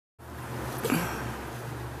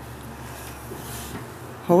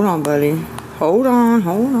Hold on, buddy. Hold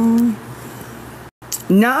on.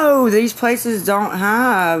 No, these places don't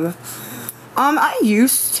have. I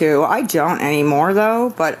used to. I don't anymore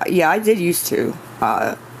though. But yeah, I did used to.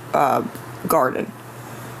 Garden.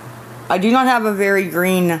 I do not have a very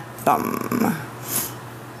green thumb.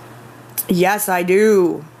 Yes, I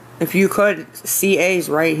do. If you could, CA's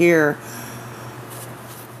right here.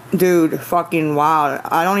 Dude, fucking wild.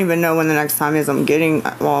 I don't even know when the next time is I'm getting,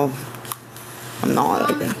 well, I'm not.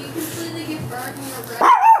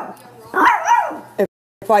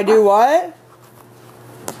 If I do what?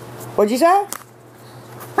 What'd you say?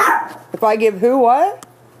 If I give who what?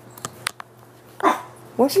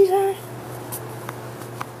 What'd she say?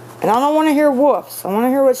 And I don't want to hear woofs. I want to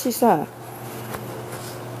hear what she said.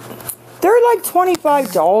 They're like $25,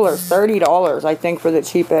 $30, I think, for the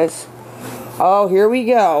cheapest. Oh, here we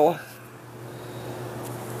go.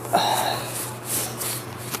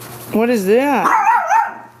 What is that?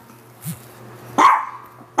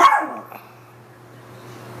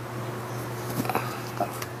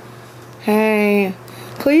 Hey,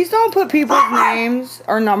 please don't put people's names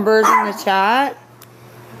or numbers in the chat.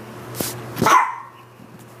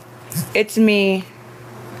 It's me.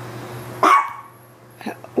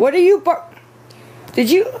 What are you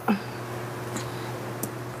did you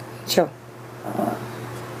chill?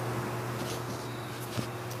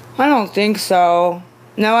 I don't think so.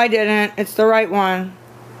 No, I didn't. It's the right one.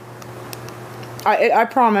 I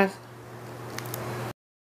promise.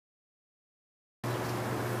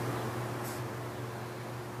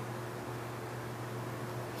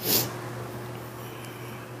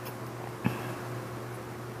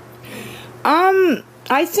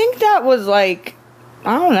 I think that was like,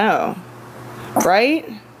 I don't know, right?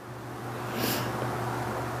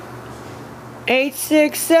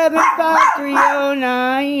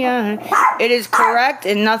 8675309. It is correct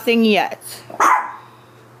and nothing yet. Why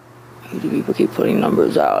do people keep putting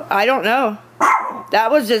numbers out? I don't know.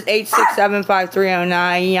 That was just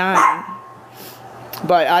 8675309.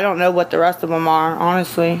 But I don't know what the rest of them are,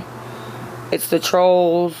 honestly. It's the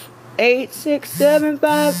trolls.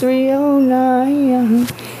 8675309.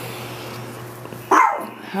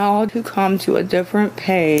 How to come to a different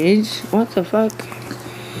page? What the fuck? Dude,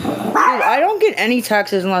 I don't get any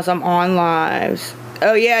texts unless I'm on lives.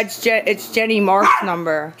 Oh yeah, it's Jenny Mark's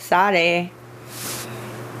number. Sorry.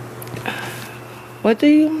 What do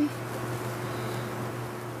you?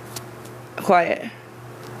 Quiet.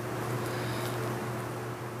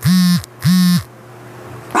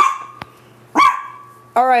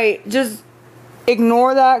 Alright, just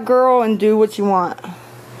ignore that girl and do what you want.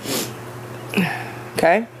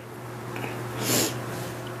 Okay?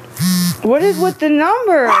 What is with the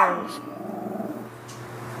numbers?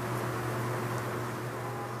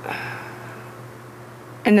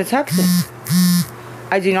 And the texting.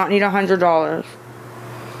 I do not need $100.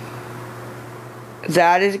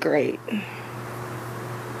 That is great.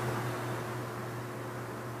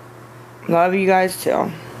 Love you guys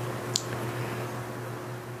too.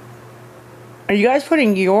 Are you guys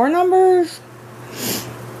putting your numbers?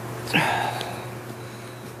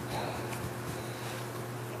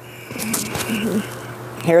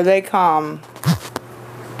 Here they come.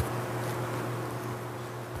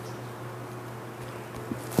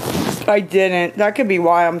 I didn't. That could be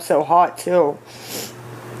why I'm so hot too.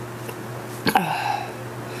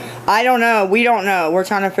 I don't know. We don't know. We're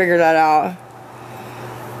trying to figure that out.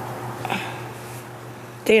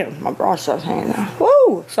 Damn, my bra strap's hanging out.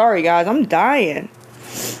 Woo! Sorry guys, I'm dying.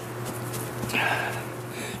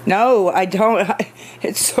 No, I don't.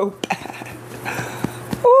 It's so bad.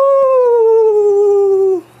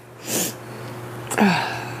 Ooh.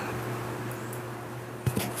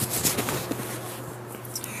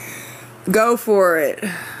 Go for it.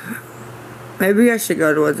 Maybe I should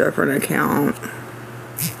go to a different account.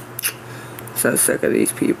 I'm so sick of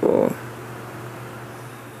these people.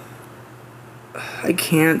 I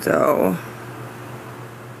can't though.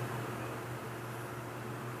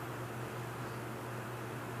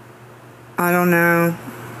 I don't know.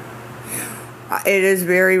 It is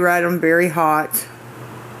very red. I'm very hot.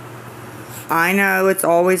 I know it's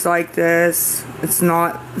always like this. It's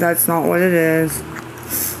not. That's not what it is.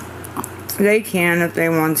 They can if they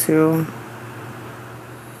want to.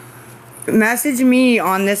 Message me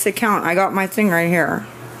on this account. I got my thing right here.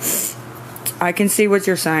 I can see what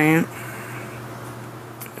you're saying.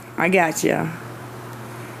 I got you.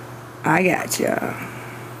 I got you.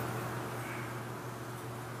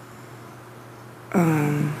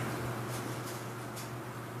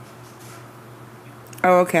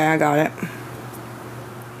 Oh, okay, I got it.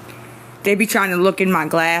 They be trying to look in my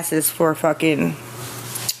glasses for fucking...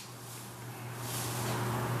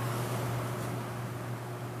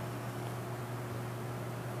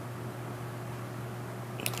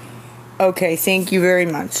 Okay, thank you very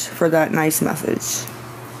much for that nice message.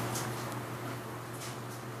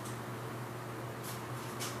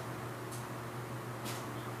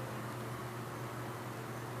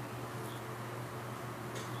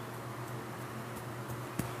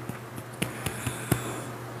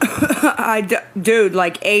 Dude,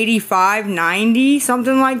 like 85, 90,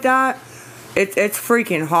 something like that. It's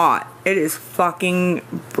freaking hot. It is fucking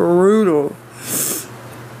brutal.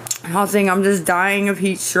 I think I'm just dying of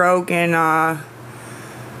heat stroke and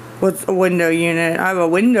with a window unit. I have a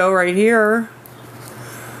window right here.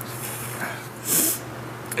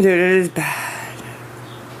 Dude, it is bad.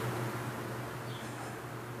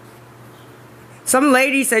 Some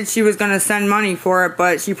lady said she was gonna send money for it,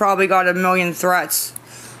 but she probably got a million threats.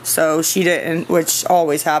 So she didn't, which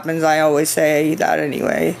always happens. I always say that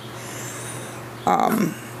anyway.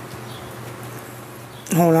 Hold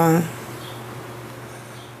on.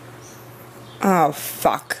 Oh,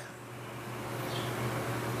 fuck.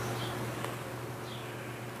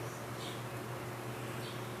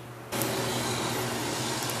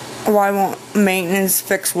 Why won't maintenance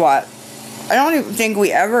fix what? I don't even think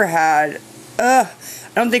we ever had, I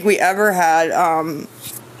don't think we ever had,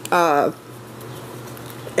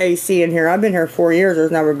 AC in here. I've been here 4 years. There's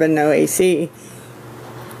never been no AC.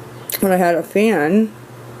 But I had a fan.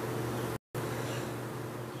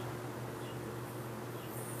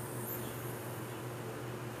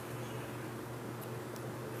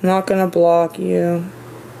 I'm not gonna block you.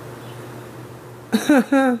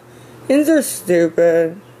 Things are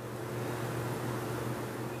stupid.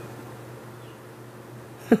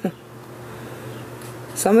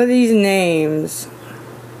 Some of these names.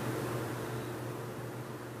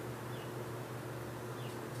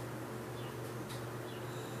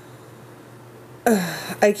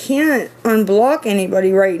 I can't unblock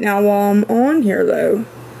anybody right now while I'm on here though.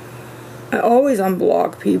 I always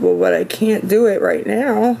unblock people, but I can't do it right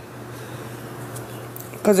now.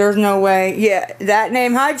 Because there's no way. Yeah, that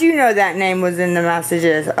name. How'd you know that name was in the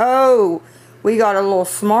messages? Oh, we got a little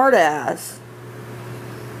smart ass.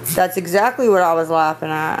 That's exactly what I was laughing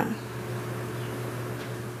at.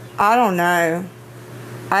 I don't know.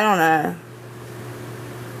 I don't know.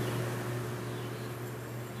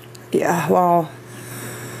 Yeah, well,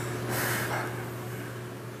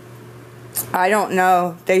 I don't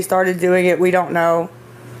know. They started doing it. We don't know.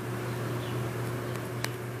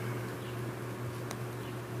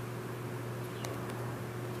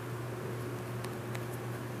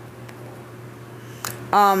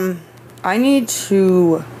 I need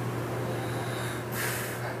to...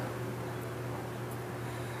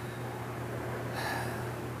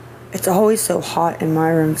 It's always so hot in my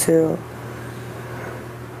room, too.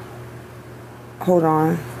 Hold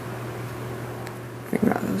on. I think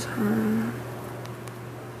that was her.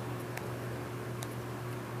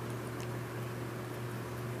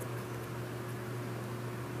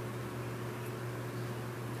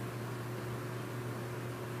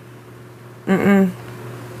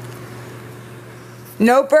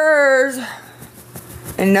 No birds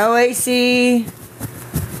and no AC.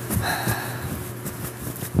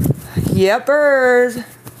 Yepers.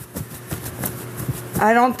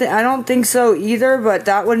 I don't think so either, but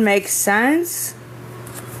that would make sense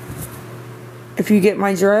if you get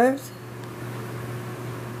my drift.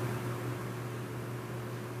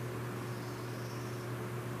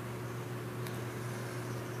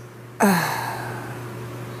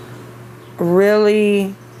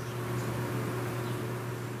 Really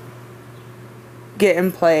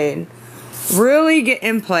getting played. Really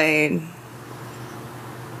getting played.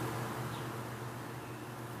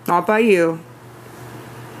 Not by you.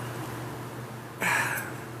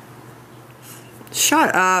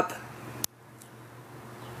 Shut up.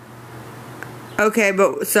 Okay,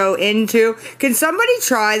 but so into... Can somebody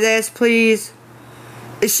try this, please?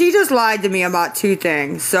 She just lied to me about 2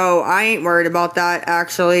 things, so I ain't worried about that,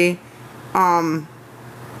 actually.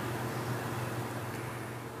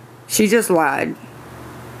 She just lied.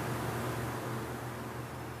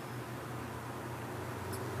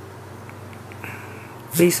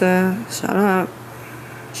 Lisa, shut up.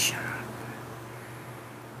 Shut up.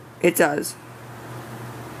 It does.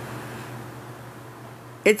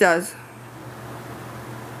 It does.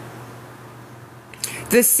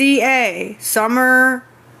 The CA, Summer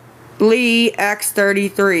Lee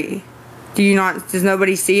X33. Do you not, does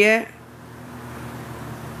nobody see it?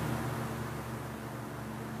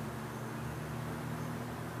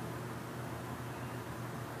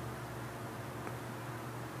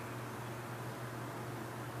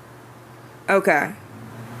 Okay.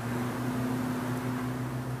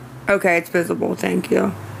 Okay, it's visible, thank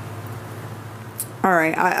you.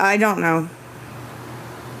 Alright, I don't know.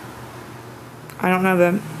 I don't know,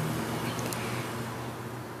 babe.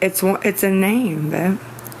 It's a name, babe.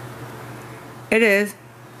 It is.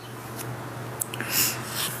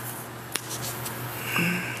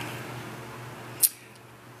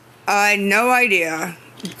 I had no idea.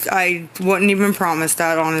 I wouldn't even promise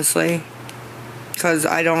that, honestly. Because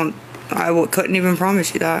I couldn't even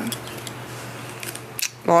promise you that.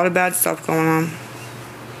 A lot of bad stuff going on.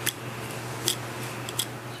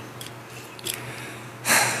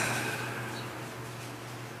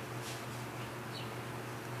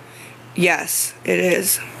 Yes, it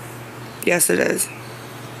is. Yes, it is.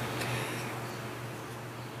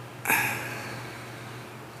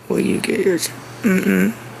 Will you get yours?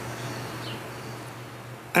 I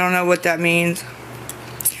don't know what that means.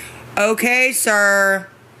 Okay, sir.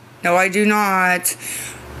 No, I do not.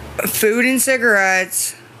 Food and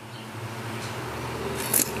cigarettes.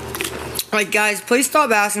 Like, guys, please stop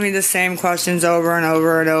asking me the same questions over and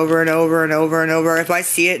over and over and over and over and over. If I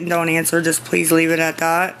see it and don't answer, just please leave it at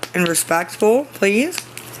that. And respectful, please.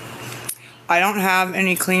 I don't have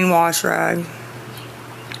any clean wash rag.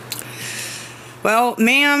 Well,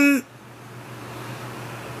 ma'am,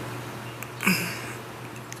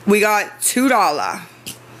 we got $2.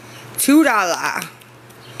 $2.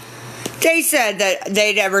 They said that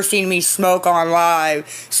they'd ever seen me smoke on live,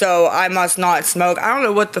 so I must not smoke. I don't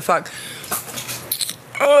know what the fuck.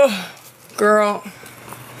 Oh, girl.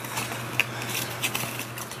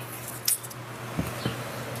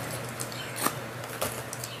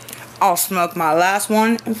 I'll smoke my last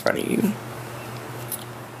one in front of you.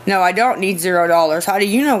 No, I don't need $0. How do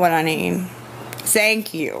you know what I need?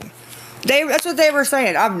 Thank you. That's what they were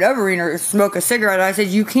saying. I've never seen her smoke a cigarette. I said,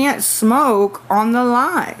 you can't smoke on the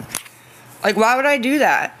live. Like, why would I do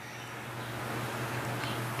that?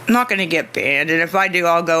 I'm not gonna get banned, and if I do,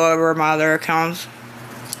 I'll go over my other accounts.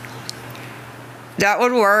 That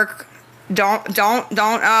would work. Don't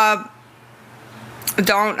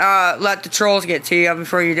let the trolls get to you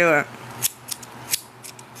before you do it.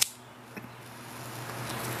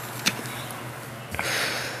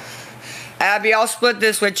 Abby, I'll split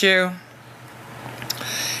this with you.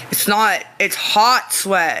 It's hot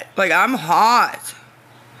sweat. Like, I'm hot.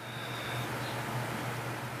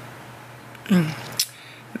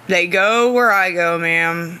 They go where I go,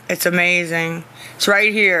 ma'am. It's amazing. It's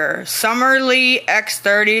right here. Summerlee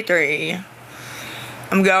X33.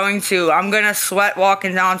 I'm gonna sweat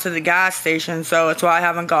walking down to the gas station, so that's why I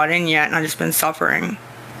haven't got in yet, and I've just been suffering.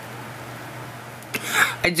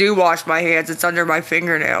 I do wash my hands. It's under my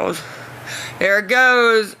fingernails. There it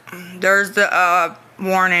goes. There's the,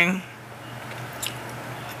 warning.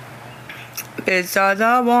 It's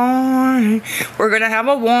the warning. We're gonna have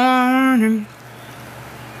a warning.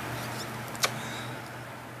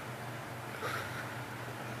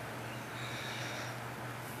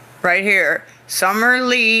 Right here.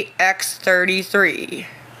 Summerlee X33.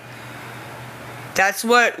 That's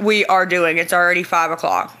what we are doing. It's already 5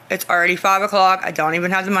 o'clock. It's already 5 o'clock. I don't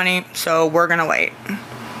even have the money, so we're gonna wait.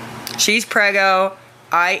 She's preggo.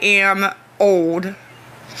 I am old.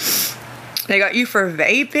 They got you for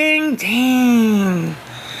vaping? Dang.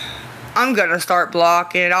 I'm gonna start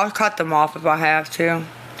blocking. I'll cut them off if I have to.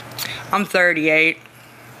 I'm 38.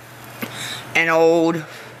 And old.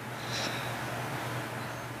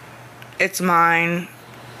 It's mine.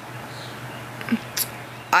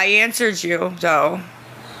 I answered you, though.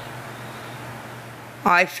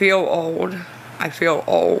 I feel old. I feel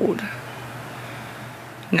old.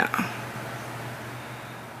 No.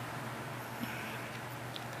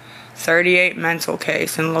 38 mental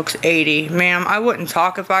case and looks 80. Ma'am, I wouldn't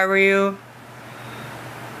talk if I were you.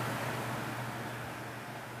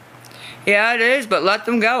 Yeah, it is, but let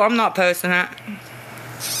them go. I'm not posting it.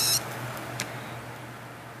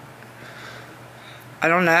 I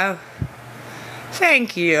don't know.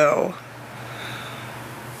 Thank you.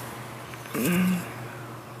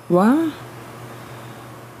 What?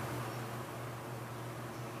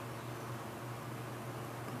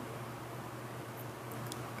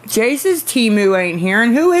 Jace's Temu ain't here,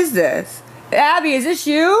 and who is this? Abby, is this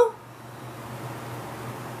you?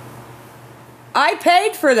 I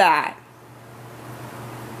paid for that.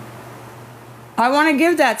 I want to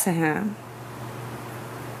give that to him.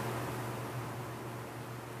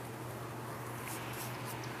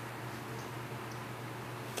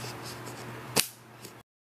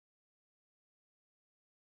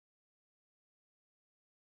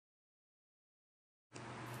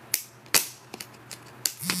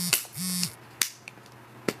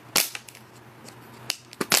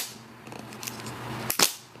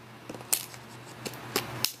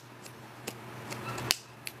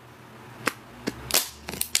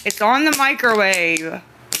 It's on the microwave.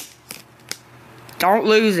 Don't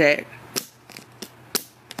lose it.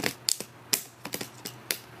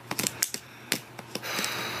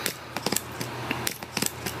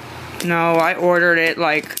 No, I ordered it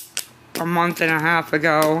like a month and a half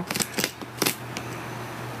ago.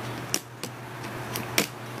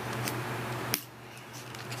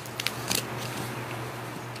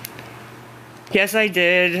 Yes, I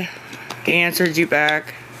did. He answered you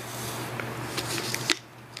back.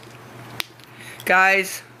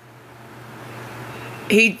 Guys,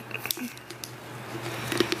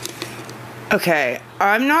 okay,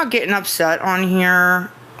 I'm not getting upset on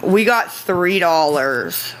here. We got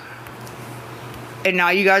 $3. And now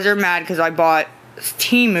you guys are mad because I bought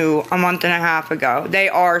Temu a month and a half ago. They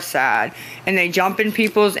are sad. And they jump in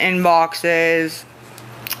people's inboxes.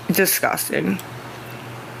 Disgusting.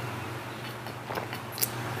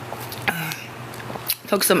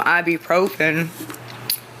 Took some ibuprofen.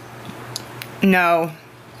 No.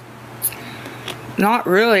 Not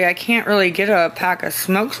really. I can't really get a pack of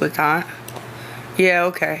smokes with that. Yeah,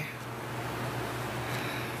 okay.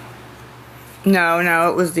 No,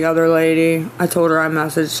 it was the other lady. I told her I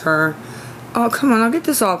messaged her. Oh, come on. I'll get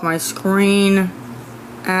this off my screen.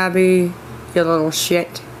 Abby, you little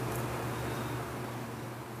shit.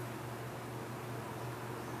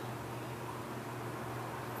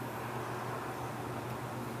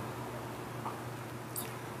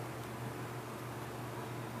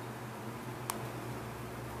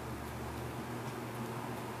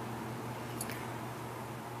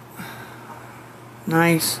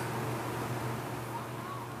 Nice.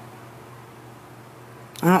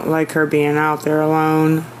 I don't like her being out there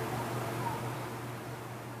alone.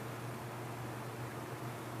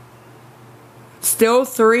 Still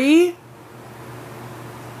 3?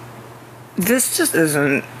 This just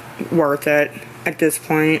isn't worth it at this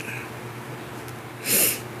point.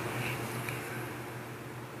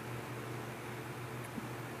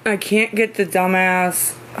 I can't get the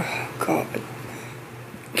dumbass. Oh, God.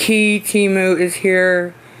 Key Temu is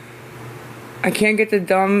here. I can't get the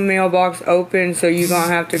dumb mailbox open, so you're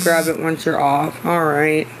gonna have to grab it once you're off.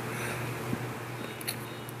 Alright.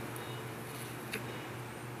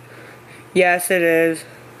 Yes, it is.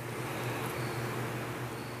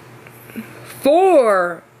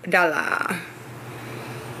 $4.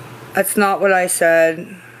 That's not what I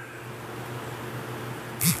said.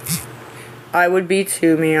 I would be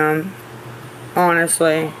too, ma'am.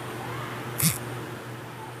 Honestly.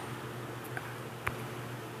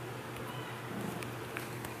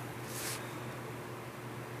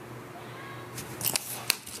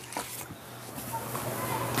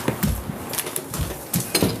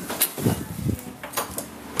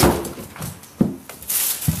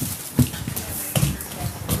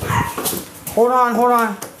 Hold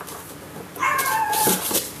on.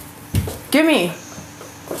 Gimme.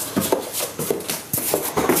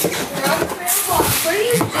 What are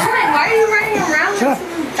you doing? Why are you running around with some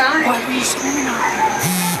dying? What are you screaming out there?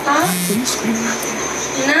 Huh? What are you screaming out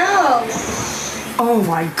there? No. Oh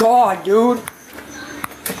my god, dude.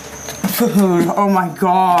 Oh my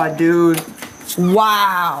god, dude.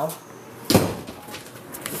 Wow.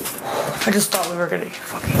 I just thought we were gonna get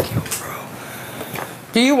fucking killed, bro.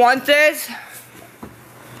 Do you want this?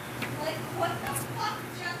 Like, what the fuck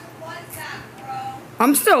just was that, bro?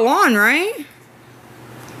 I'm still on, right?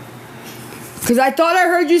 Because I thought I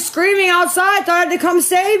heard you screaming outside. I thought I had to come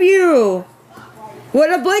save you.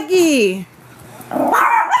 What a blicky.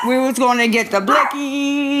 We was going to get the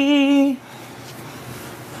blicky.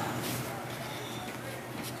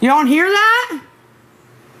 You don't hear that?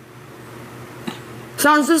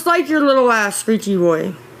 Sounds just like your little ass screechy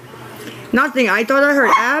boy. Nothing. I thought I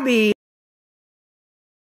heard Abby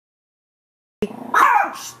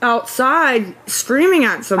outside screaming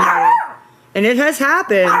at somebody. And it has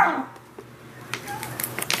happened.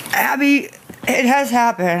 Abby, it has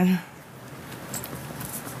happened.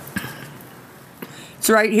 It's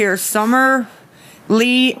right here. Summer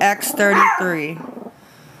Lee X33.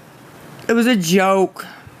 It was a joke.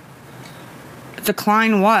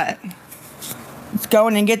 Decline what? Let's go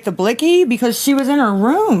in and get the blicky because she was in her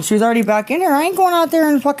room. She was already back in there. I ain't going out there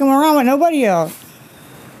and fucking around with nobody else.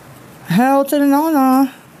 Hell to the no-no.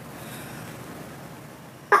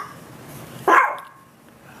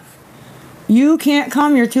 You can't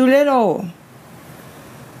come. You're too little.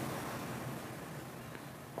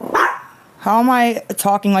 How am I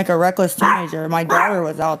talking like a reckless teenager? My daughter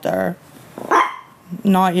was out there.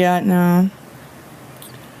 Not yet, no.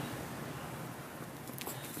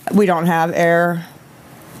 We don't have air.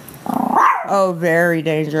 Oh, very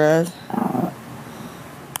dangerous.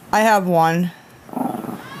 I have one.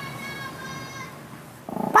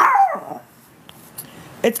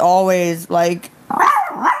 It's always like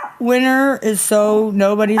Winter is so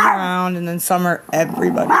nobody's around, and then summer,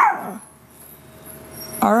 everybody's around.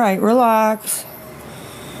 Alright, relax.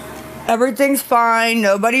 Everything's fine.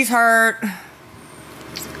 Nobody's hurt.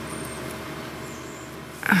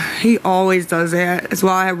 He always does that. That's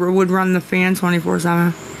why I would run the fan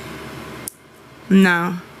 24/7.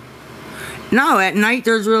 No. No, at night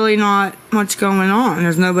there's really not much going on.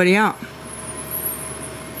 There's nobody out.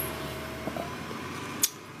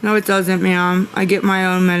 No, it doesn't, ma'am. I get my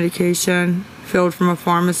own medication filled from a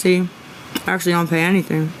pharmacy. I actually don't pay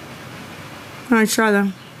anything. Alright, try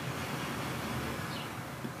them.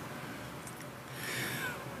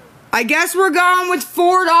 I guess we're going with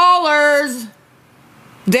 $4.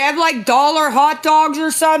 They have like dollar hot dogs or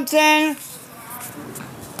something.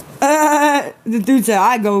 The dude said,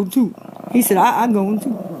 I go too. He said, I going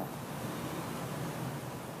too.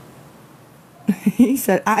 He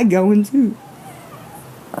said, I going too.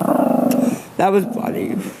 That was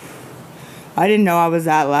funny. I didn't know I was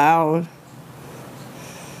that loud.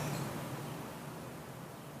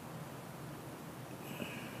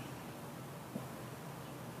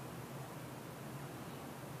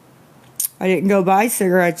 I didn't go buy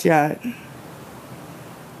cigarettes yet.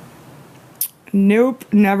 Nope,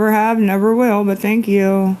 never have, never will, but thank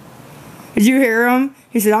you. Did you hear him?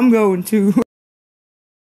 He said, I'm going to.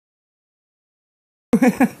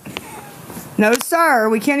 No, sir,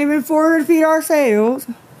 we can't even afford to feed ourselves.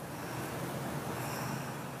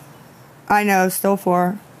 I know, still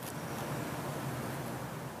 4.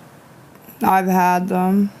 I've had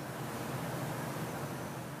them.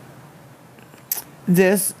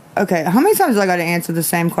 Okay, how many times do I gotta answer the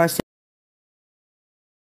same question?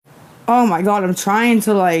 Oh my god, I'm trying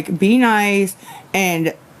to like be nice,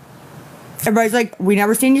 and everybody's like, we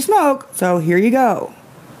never seen you smoke, so here you go.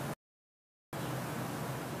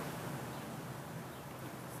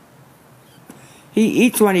 He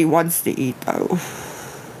eats when he wants to eat, though.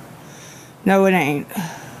 No, it ain't.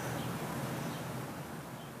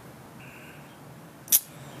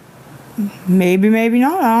 Maybe, maybe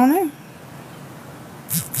not, I don't know.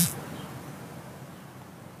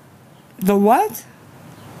 The what?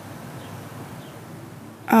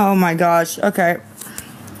 Oh my gosh, okay.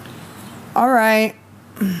 Alright.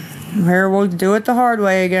 Here, we'll do it the hard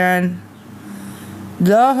way again.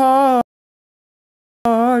 The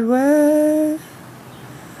hard way.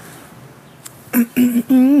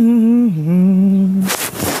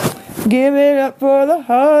 Give it up for the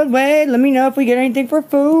hard way. Let me know if we get anything for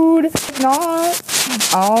food. If not,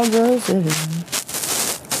 I'll just sit here.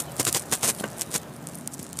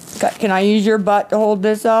 Can I use your butt to hold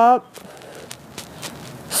this up?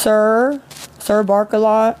 Sir? Sir bark a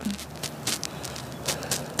lot?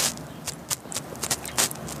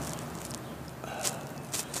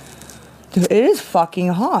 Dude, it is fucking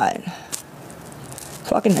hot.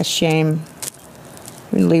 Fucking a shame.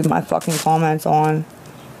 I'm gonna leave my fucking comments on.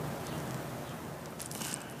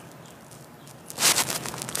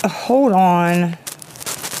 Hold on.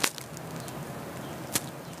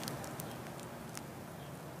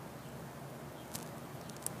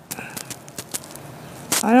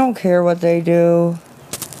 I don't care what they do.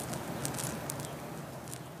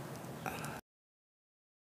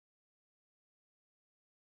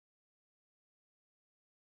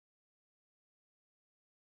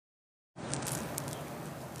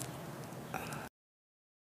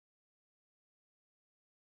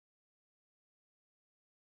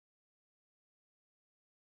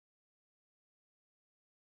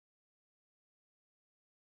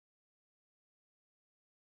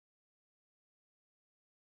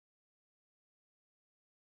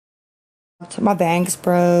 My bank's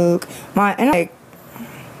broke.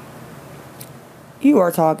 You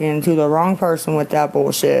are talking to the wrong person with that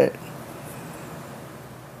bullshit.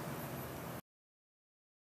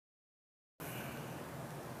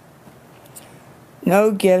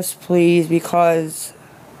 No gifts, please, because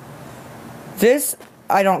this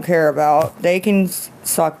I don't care about. They can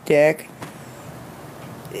suck dick.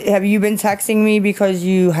 Have you been texting me because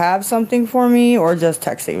you have something for me, or just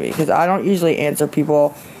texting me? Because I don't usually answer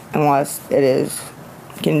people unless it is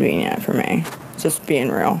convenient for me. Just being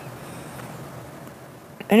real.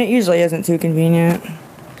 And it usually isn't too convenient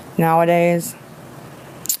nowadays.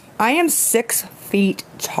 I am 6 feet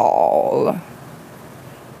tall.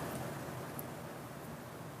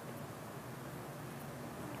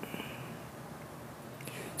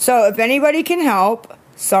 So if anybody can help,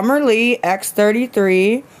 Summer Lee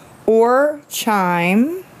X33 or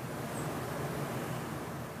Chime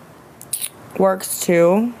works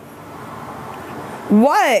too.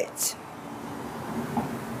 What?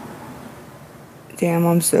 Damn,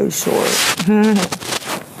 I'm so short.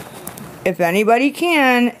 If anybody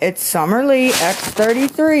can, it's Summerlee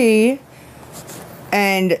X33.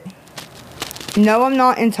 And no, I'm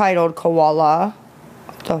not entitled Koala.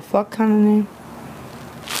 What the fuck kind of name?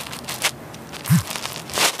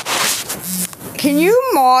 Can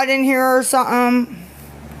you mod in here or something?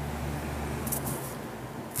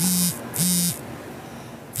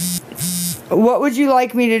 What would you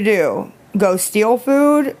like me to do? Go steal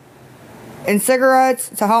food and cigarettes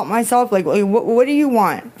to help myself? Like, what do you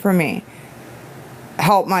want from me?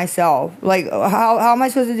 Help myself. Like, how am I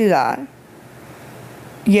supposed to do that?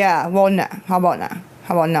 Yeah, well, no. How about no?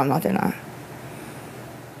 How about no, I'm not doing that.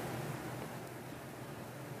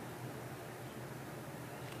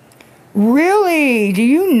 Really? Do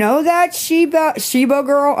you know that Sheba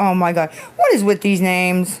girl? Oh my god. What is with these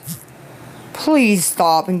names? Please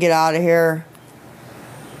stop and get out of here.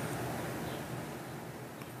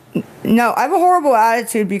 No, I have a horrible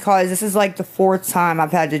attitude because this is like the 4th time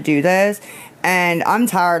I've had to do this. And I'm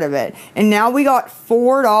tired of it. And now we got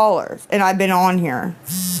 $4. And I've been on here.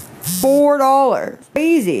 $4.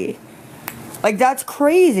 Crazy. Like, that's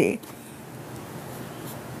crazy.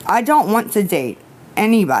 I don't want to date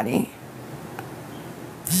anybody.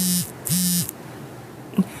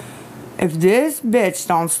 If this bitch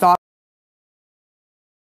don't stop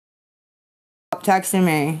texting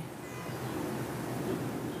me.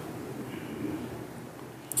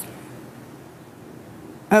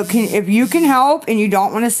 Okay, if you can help and you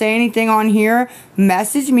don't want to say anything on here,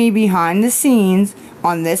 message me behind the scenes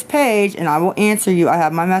on this page and I will answer you. I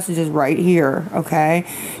have my messages right here, okay?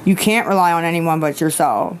 You can't rely on anyone but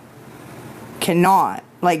yourself. Cannot.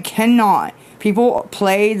 Like, cannot. People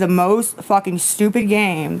play the most fucking stupid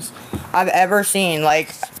games I've ever seen.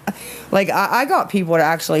 Like I got people to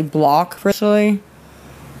actually block virtually.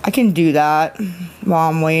 I can do that while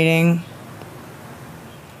I'm waiting.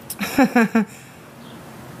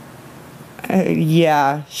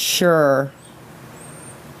 Yeah, sure.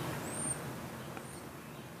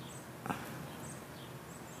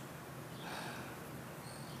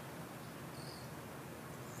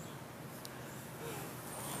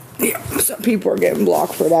 Yeah, some people are getting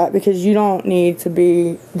blocked for that because you don't need to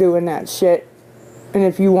be doing that shit. And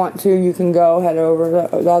if you want to, you can go head over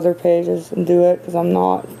the other pages and do it because I'm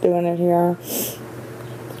not doing it here.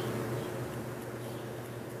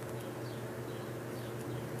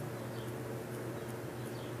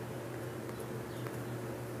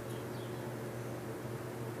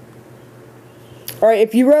 Alright,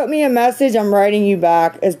 if you wrote me a message, I'm writing you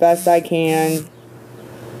back as best I can.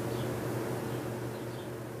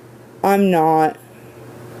 I'm not.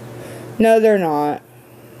 No, they're not.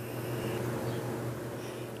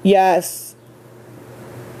 Yes.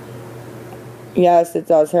 Yes, it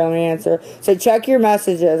does. Here, let me answer. So check your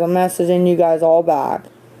messages. I'm messaging you guys all back.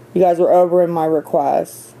 You guys were over in my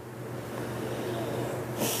requests.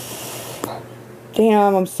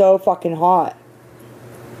 Damn, I'm so fucking hot.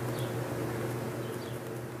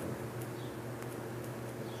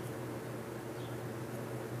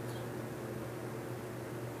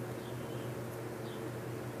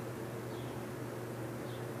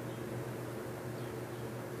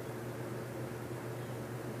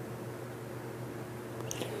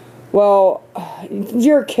 Well,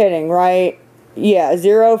 you're kidding, right? Yeah,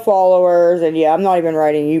 0 followers, and yeah, I'm not even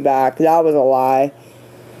writing you back. That was a lie.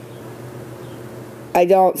 I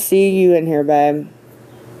don't see you in here, babe.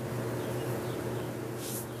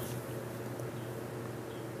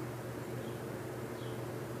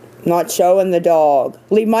 Not showing the dog.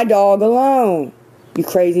 Leave my dog alone, you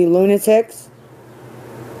crazy lunatics.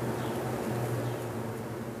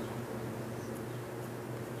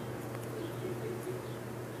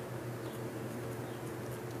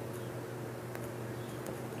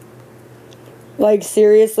 Like,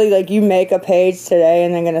 seriously, like, you make a page today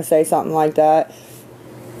and they're gonna say something like that.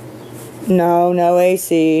 No, no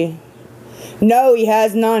AC. No, he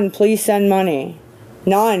has none. Please send money.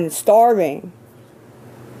 None. Starving.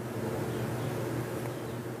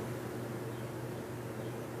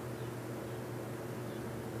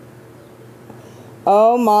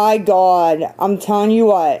 Oh my god. I'm telling you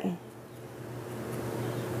what.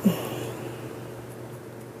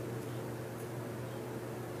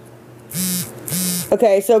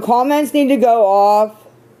 Okay, so comments need to go off.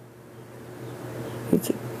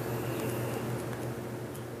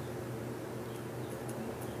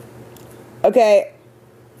 Okay.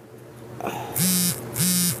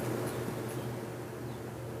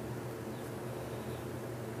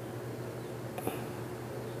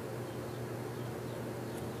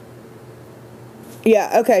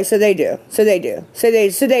 Yeah, okay, so they do. So they do. So they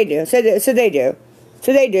do.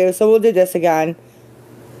 So we'll do this again.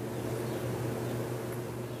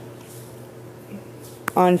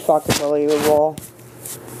 Unfucking believable.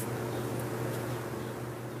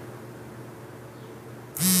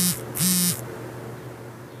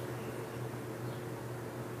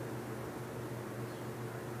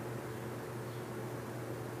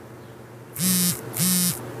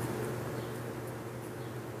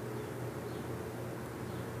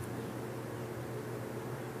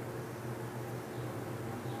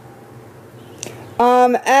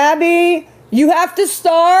 Abby, you have to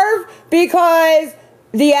starve because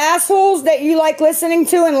the assholes that you like listening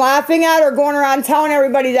to and laughing at are going around telling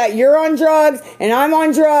everybody that you're on drugs and I'm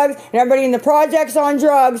on drugs and everybody in the project's on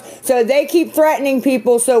drugs. So they keep threatening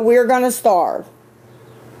people, so we're going to starve.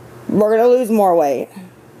 We're going to lose more weight.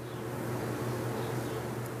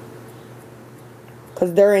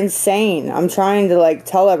 Because they're insane. I'm trying to like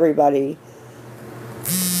tell everybody.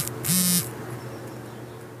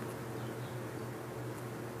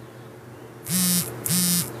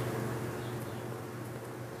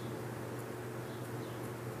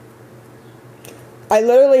 I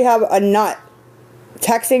literally have a nut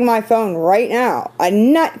texting my phone right now. A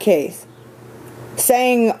nutcase.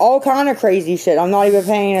 Saying all kind of crazy shit I'm not even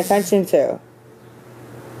paying attention to.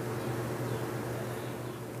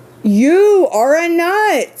 You are a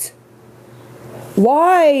nut.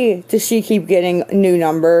 Why does she keep getting new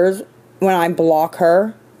numbers when I block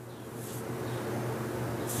her?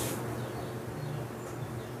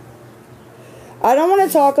 I don't want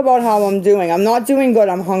to talk about how I'm doing. I'm not doing good.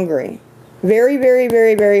 I'm hungry. Very, very,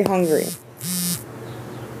 very, very hungry.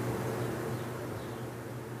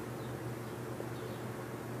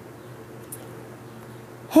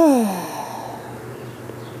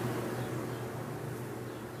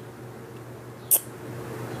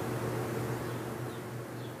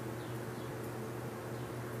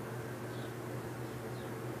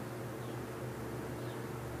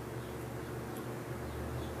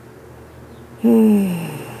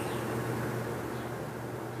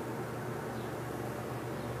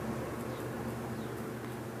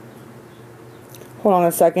 Hold on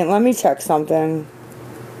a second. Let me check something.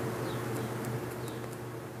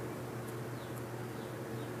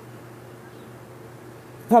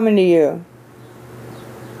 Coming to you.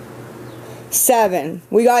 7.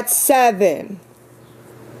 We got 7.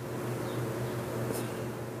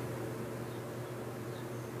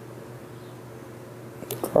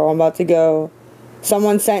 Girl, I'm about to go.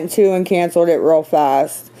 Someone sent 2 and canceled it real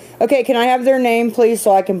fast. Okay, can I have their name, please,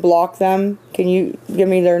 so I can block them? Can you give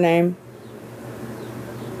me their name?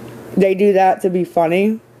 They do that to be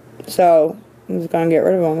funny. So, I'm just gonna get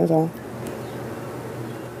rid of them, that's all.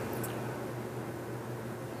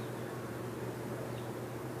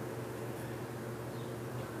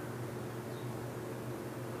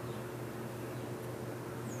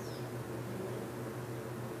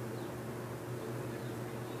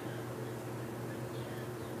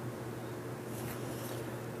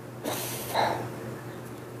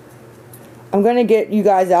 I'm gonna get you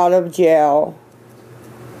guys out of jail.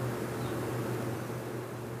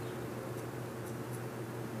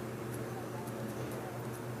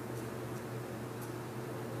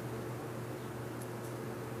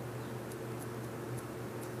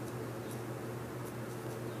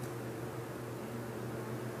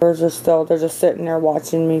 They're just sitting there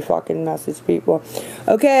watching me fucking message people.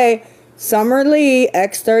 Okay, Summer Lee,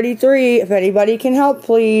 X33, if anybody can help,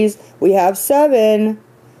 please. We have 7.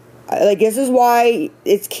 Like, this is why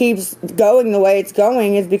it keeps going the way it's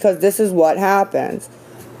going, is because this is what happens.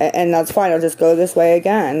 And that's fine, I'll just go this way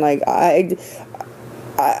again. Like, I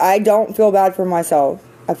don't feel bad for myself.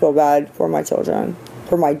 I feel bad for my children.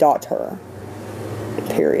 For my daughter.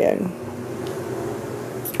 Period.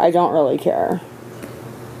 I don't really care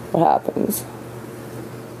what happens.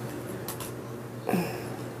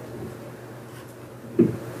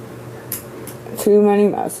 Too many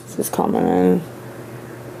messages coming in.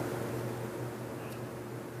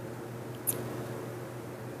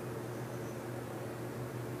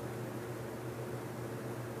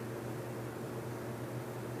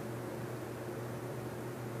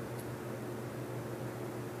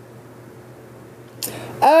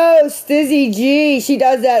 Oh, Stizzy G. She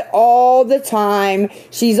does that all the time.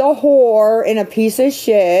 She's a whore and a piece of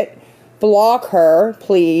shit. Block her,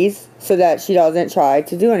 please, so that she doesn't try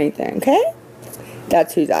to do anything, okay?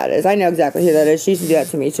 That's who that is. I know exactly who that is. She used to do that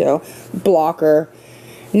to me, too. Block her.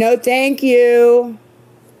 No, thank you.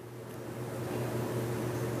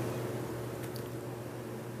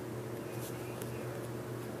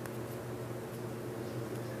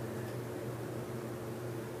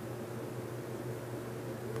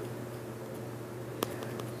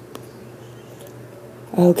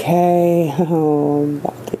 Okay, oh, I'm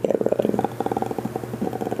about to get really mad.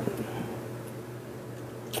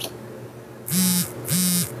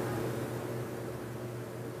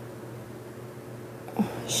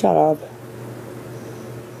 Shut up.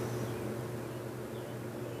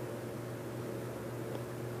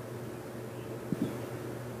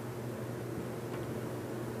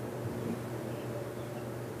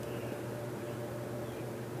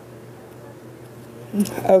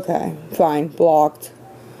 Okay, fine. Blocked.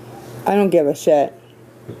 I don't give a shit.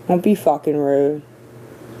 Don't be fucking rude.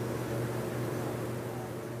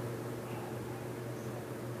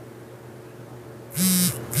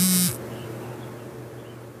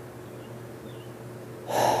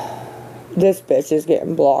 This bitch is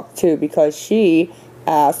getting blocked too because she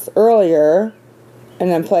asked earlier and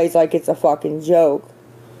then plays like it's a fucking joke.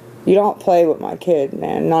 You don't play with my kid,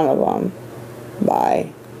 man. None of them.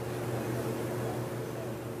 Bye.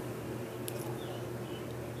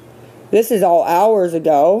 This is all hours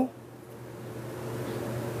ago.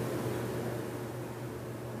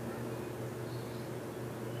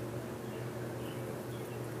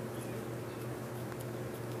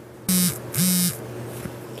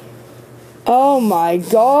 Oh my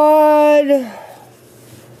god.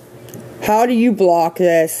 How do you block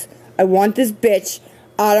this? I want this bitch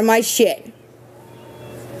out of my shit.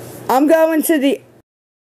 I'm going to the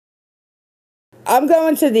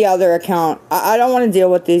other account. I don't want to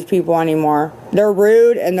deal with these people anymore. They're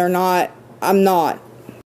rude and they're not. I'm not.